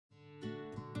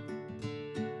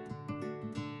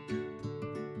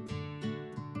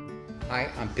Hi,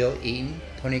 I'm Bill Eaton,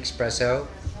 Pony Espresso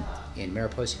in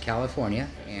Mariposa, California,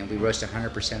 and we roast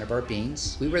 100% of our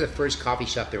beans. We were the first coffee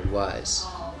shop there was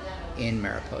in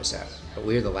Mariposa, but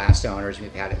we were the last owners.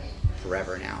 We've had it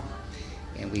forever now,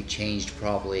 and we've changed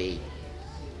probably,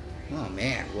 oh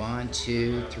man, 4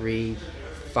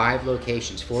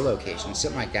 locations,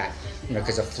 something like that, you know,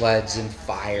 because of floods and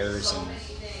fires and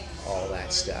all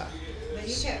that stuff. But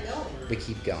you kept going. We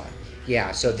keep going.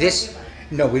 Yeah, so this,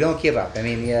 no, we don't give up. I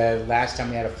mean, last time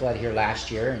we had a flood here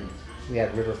last year, and we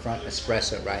had Riverfront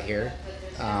Espresso right here.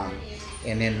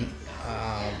 And then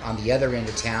on the other end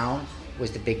of town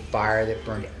was the big fire that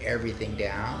burned everything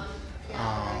down.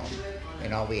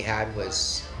 And all we had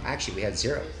was, actually we had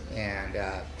zero. And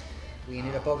we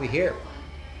ended up over here.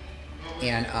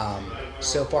 And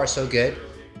so far so good.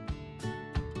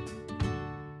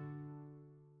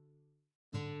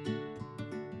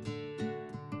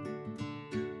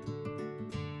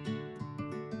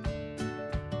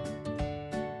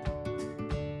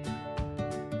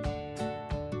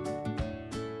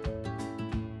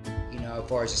 You know, as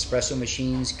far as espresso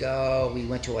machines go, we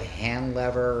went to a hand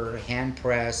lever, hand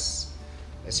press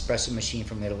espresso machine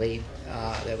from Italy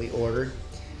that we ordered.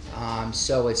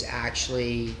 So it's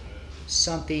actually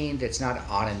something that's not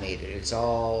automated. It's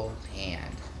all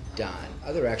hand done.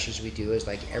 Other extras we do is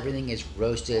like everything is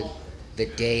roasted the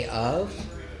day of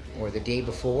or the day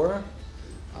before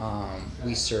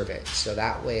we serve it. So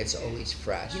that way it's always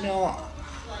fresh. You know,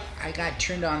 I got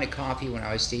turned on to coffee when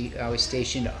I was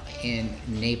stationed in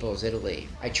Naples, Italy.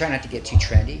 I try not to get too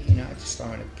trendy, you know.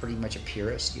 I'm pretty much a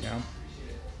purist, you know.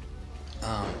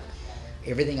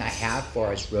 Everything I have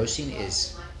for as roasting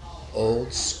is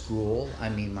old school. I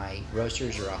mean, my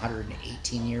roasters are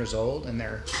 118 years old, and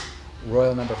they're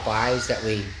Royal No. 5s that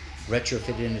we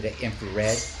retrofitted into the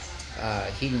infrared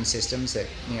heating systems. That,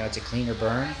 you know, it's a cleaner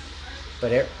burn.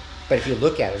 But if you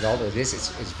look at it, although this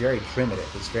is it's very primitive.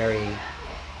 It's very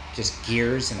just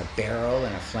gears and a barrel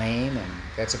and a flame, and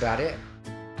that's about it.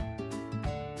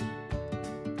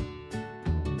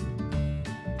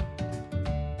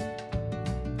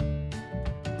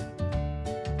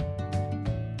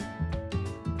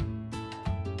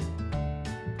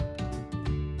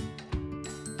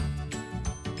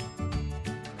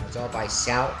 It's all by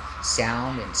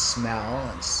sound and smell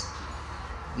and,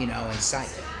 you know, and sight.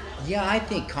 Yeah, I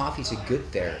think coffee's a good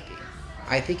therapy.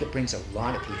 I think it brings a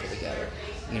lot of people together.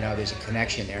 You know, there's a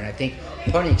connection there, and I think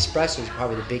Pony Espresso is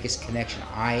probably the biggest connection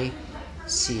I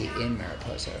see in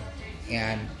Mariposa.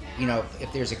 And you know,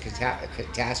 if there's a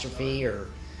catastrophe or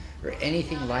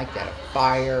anything like that, a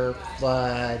fire,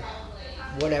 flood,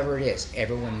 whatever it is,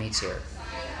 everyone meets here.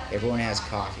 Everyone has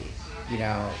coffee. You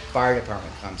know, fire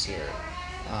department comes here.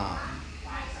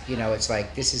 You know, it's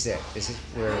like, this is it. This is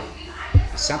where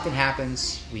if something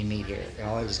happens, we meet here. And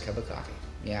all I have is a cup of coffee.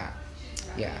 Yeah,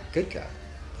 good cup.